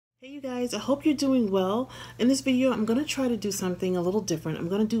Hey you guys, I hope you're doing well. In this video, I'm going to try to do something a little different. I'm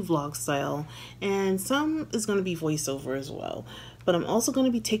going to do vlog style, and some is going to be voiceover as well. But I'm also going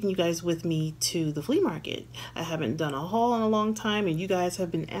to be taking you guys with me to the flea market. I haven't done a haul in a long time, and you guys have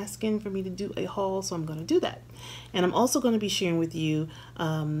been asking for me to do a haul, so I'm going to do that. And I'm also going to be sharing with you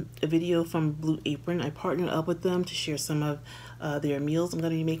a video from Blue Apron. I partnered up with them to share some of their meals. I'm going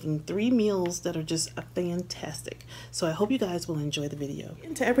to be making 3 meals that are just fantastic. So I hope you guys will enjoy the video.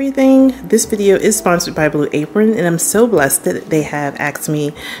 Into everything, this video is sponsored by Blue Apron, and I'm so blessed that they have asked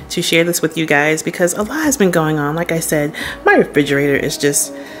me to share this with you guys because a lot has been going on. Like I said, my refrigerator is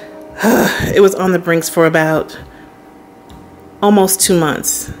just, it was on the brinks for about almost 2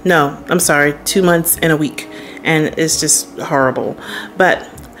 months. No, I'm sorry, 2 months and a week. And it's just horrible. But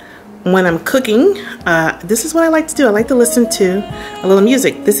when I'm cooking, this is what I like to do. I like to listen to a little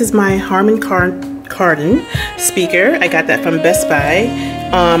music. This is my Harman Kardon speaker. I got that from Best Buy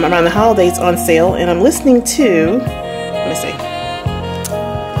around the holidays on sale, and I'm listening to, let me see.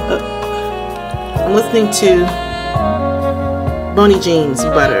 I'm listening to Boney James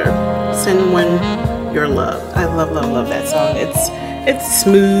Butter, Send One Your Love. I love that song. It's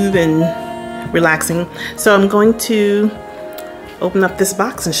smooth and relaxing. So I'm going to open up this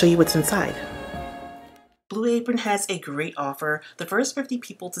box and show you what's inside. Blue Apron has a great offer. The first 50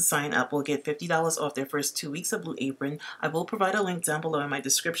 people to sign up will get $50 off their first 2 weeks of Blue Apron. I will provide a link down below in my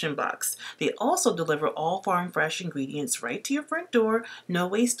description box. They also deliver all farm fresh ingredients right to your front door. No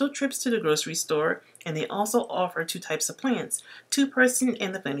waste, no trips to the grocery store. And they also offer 2 types of plans, 2-person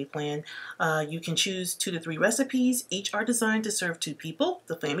and the family plan. You can choose 2 to 3 recipes. Each are designed to serve 2 people.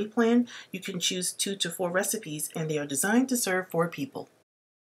 The family plan, you can choose 2 to 4 recipes, and they are designed to serve 4 people.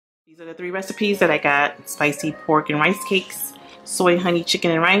 These are the 3 recipes that I got: spicy pork and rice cakes, soy honey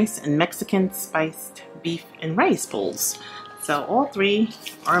chicken and rice, and Mexican spiced beef and rice bowls. So all 3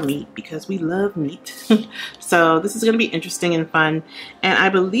 are meat because we love meat. So this is going to be interesting and fun. And I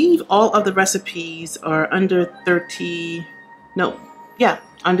believe all of the recipes are under 30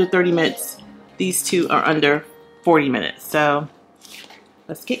 minutes. These 2 are under 40 minutes. So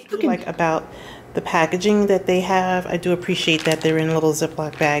let's get cooking. Like about the packaging that they have, I do appreciate that they're in little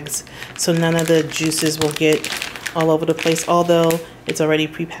Ziploc bags, so none of the juices will get all over the place, although it's already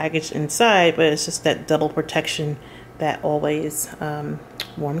pre-packaged inside, but it's just that double protection that always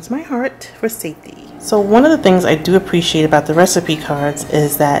warms my heart for safety. So one of the things I do appreciate about the recipe cards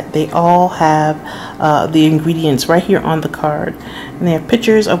is that they all have the ingredients right here on the card, and they have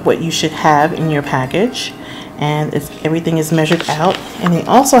pictures of what you should have in your package, and everything is measured out. And they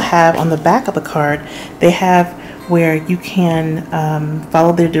also have on the back of the card, they have where you can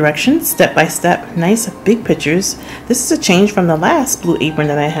follow their directions step by step. Nice big pictures. This is a change from the last Blue Apron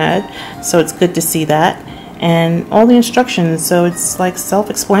that I had, so it's good to see that. And all the instructions, so it's like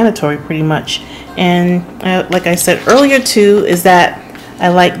self-explanatory pretty much. And like I said earlier too, is that I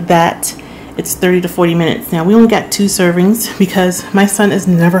like that it's 30 to 40 minutes. Now we only got 2 servings because my son is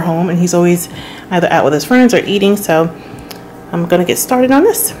never home and he's always either out with his friends or eating, so I'm gonna get started on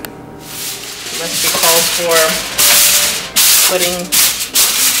this. The recipe calls for putting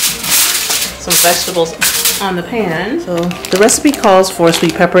some vegetables on the pan. So the recipe calls for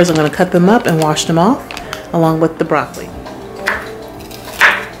sweet peppers. I'm gonna cut them up and wash them off along with the broccoli.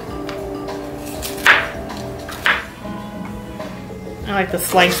 I like to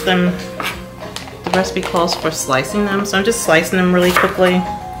slice them. The recipe calls for slicing them, so I'm just slicing them really quickly.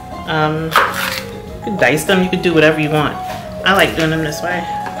 You could dice them, you could do whatever you want. I like doing them this way.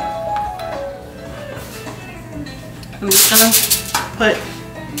 I'm just gonna put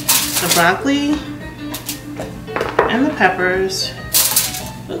the broccoli and the peppers.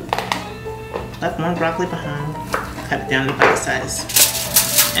 Left more broccoli behind. Cut it down to bite size.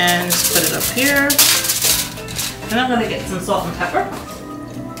 And just put it up here. And I'm gonna get some salt and pepper.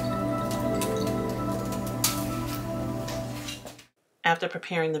 After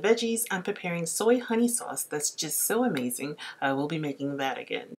preparing the veggies, I'm preparing soy honey sauce that's just so amazing. I will be making that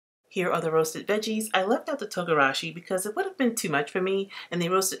again. Here are the roasted veggies. I left out the togarashi because it would have been too much for me, and they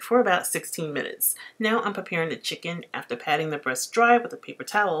roasted for about 16 minutes. Now I'm preparing the chicken. After patting the breast dry with a paper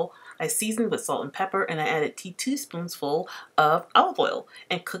towel, I seasoned with salt and pepper, and I added 2 teaspoonsful of olive oil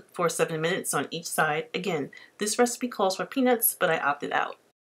and cooked for 7 minutes on each side. Again, this recipe calls for peanuts, but I opted out.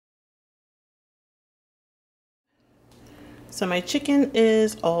 So my chicken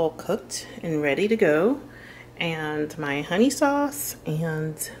is all cooked and ready to go, and my honey sauce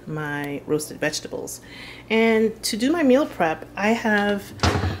and my roasted vegetables. And to do my meal prep, I have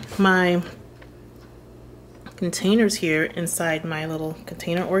my containers here inside my little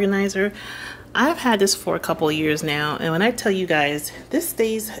container organizer. I've had this for a couple of years now, and when I tell you guys, this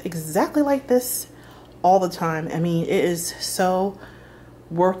stays exactly like this all the time. I mean, it is so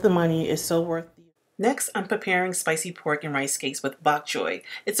worth the money. It's so worth the... Next, I'm preparing spicy pork and rice cakes with bok choy.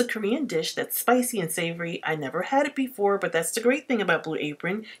 It's a Korean dish that's spicy and savory. I never had it before, but that's the great thing about Blue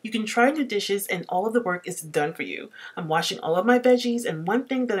Apron. You can try new dishes and all of the work is done for you. I'm washing all of my veggies, and one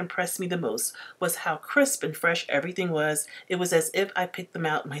thing that impressed me the most was how crisp and fresh everything was. It was as if I picked them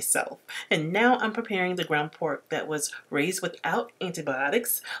out myself. And now I'm preparing the ground pork that was raised without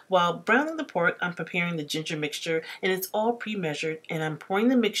antibiotics. While browning the pork, I'm preparing the ginger mixture, and it's all pre-measured, and I'm pouring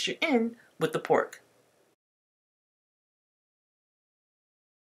the mixture in with the pork.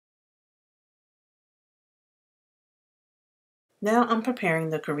 Now I'm preparing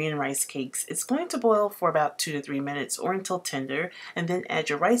the Korean rice cakes. It's going to boil for about 2 to 3 minutes or until tender, and then add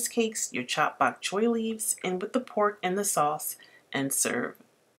your rice cakes, your chopped bok choy leaves, in with the pork and the sauce, and serve.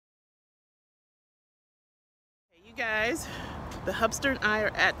 Hey you guys, the hubster and I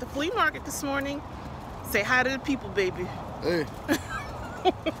are at the flea market this morning. Say hi to the people, baby. Hey.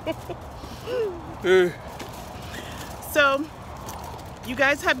 Hey. So, you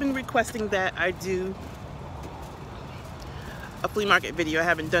guys have been requesting that I do a flea market video. I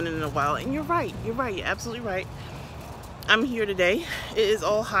haven't done it in a while, and you're right, you're absolutely right. I'm here today. It is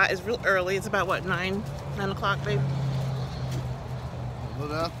all hot. It's real early. It's about what, 9 o'clock, babe? A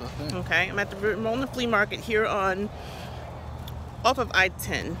little after, I think. Okay, I'm at the Ramona Flea Market here off of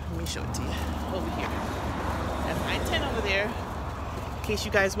I-10. Let me show it to you over here. That's I-10 over there, in case you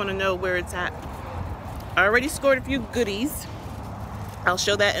guys want to know where it's at. I already scored a few goodies. I'll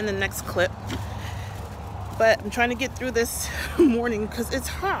show that in the next clip. But I'm trying to get through this morning because it's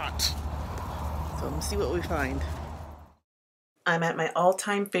hot. So let's see what we find. I'm at my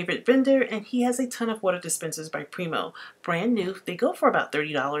all-time favorite vendor, and he has a ton of water dispensers by Primo. Brand new. They go for about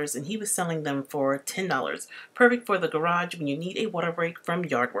 $30, and he was selling them for $10. Perfect for the garage when you need a water break from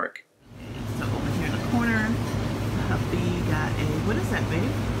yard work. So over here in the corner, Huffy got a, what is that,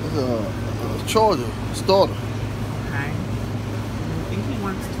 babe? It's a charger, starter. Okay. I think he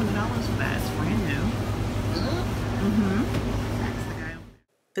wants $20 for that. It's brand new.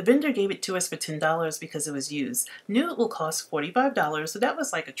 The vendor gave it to us for $10 because it was used. New it will cost $45, so that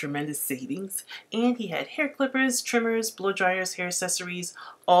was like a tremendous savings. And he had hair clippers, trimmers, blow dryers, hair accessories.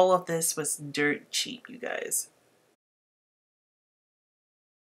 All of this was dirt cheap, you guys.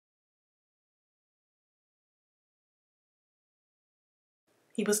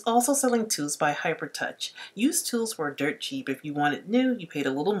 He was also selling tools by Hypertouch. Used tools were dirt cheap. If you wanted new, you paid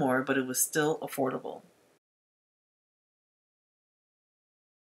a little more, but it was still affordable.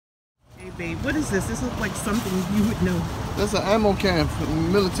 Hey babe, what is this? This looks like something you would know. That's an ammo can,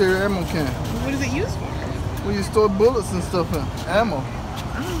 military ammo can. What is it used for? When you store bullets and stuff in, ammo.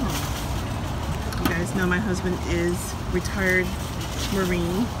 Oh. You guys know my husband is retired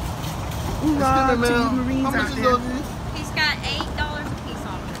Marine. Hoorah to you Marines out there. He's got $8 a piece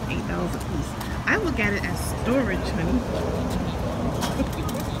on it. $8 a piece. I look at it as storage, honey.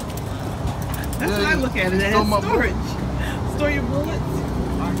 That's what I look at it as, storage. Store your bullets.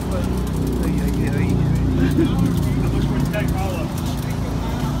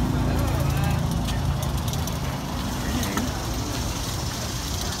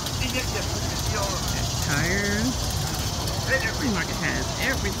 Tires. Flea market has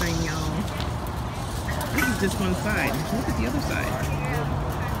everything, y'all. This is just one side. Look at the other side.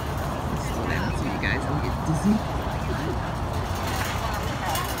 Let's slow down so you guys don't get dizzy.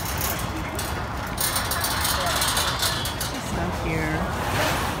 Stuff here.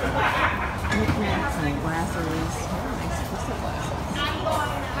 Knickknacks and glasses. Nice crystal glasses.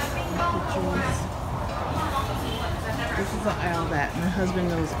 Pictures. This is the aisle that my husband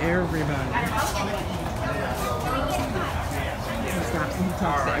knows everybody. He stops and he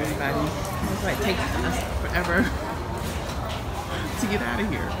talks to everybody. It's like takes us forever to get out of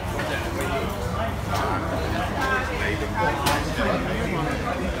here.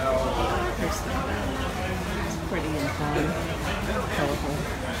 It's pretty and fun, colorful.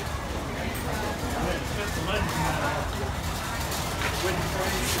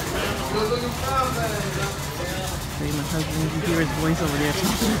 See my husband, you hear his voice over there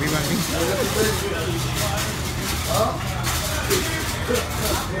talking to everybody.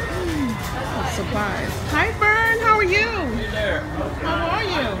 Surprise. Hi Fern, how are you? How are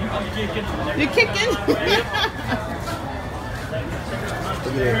you? You're kicking?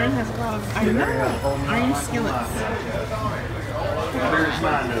 Fern has a lot of, I know, iron skillets.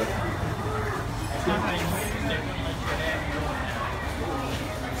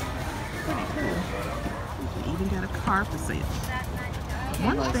 Pretty cool. We even got a car for sale.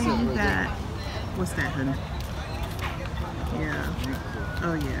 One thing that What's that, honey? Yeah.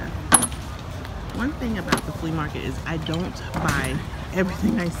 Oh, yeah. One thing about the flea market is I don't buy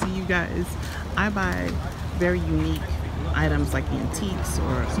everything I see, you guys. I buy very unique items like antiques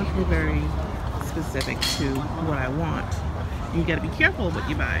or something very specific to what I want. You gotta be careful of what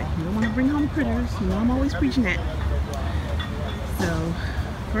you buy. You don't want to bring home critters. You know I'm always preaching that. So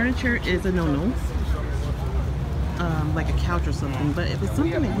furniture is a no-no. Like a couch or something, but if it's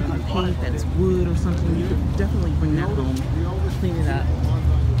something that you can paint that's wood or something, you could definitely bring that home, clean it up,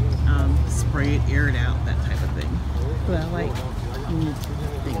 spray it, air it out, that type of thing. But I like unique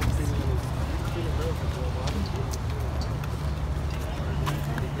things.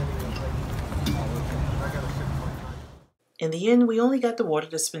 In the end, we only got the water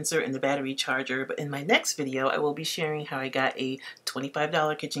dispenser and the battery charger, but in my next video, I will be sharing how I got a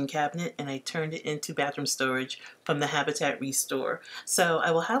 $25 kitchen cabinet and I turned it into bathroom storage from the Habitat Restore. So I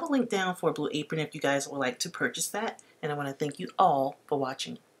will have a link down for Blue Apron if you guys would like to purchase that, and I want to thank you all for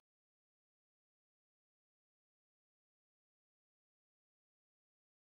watching.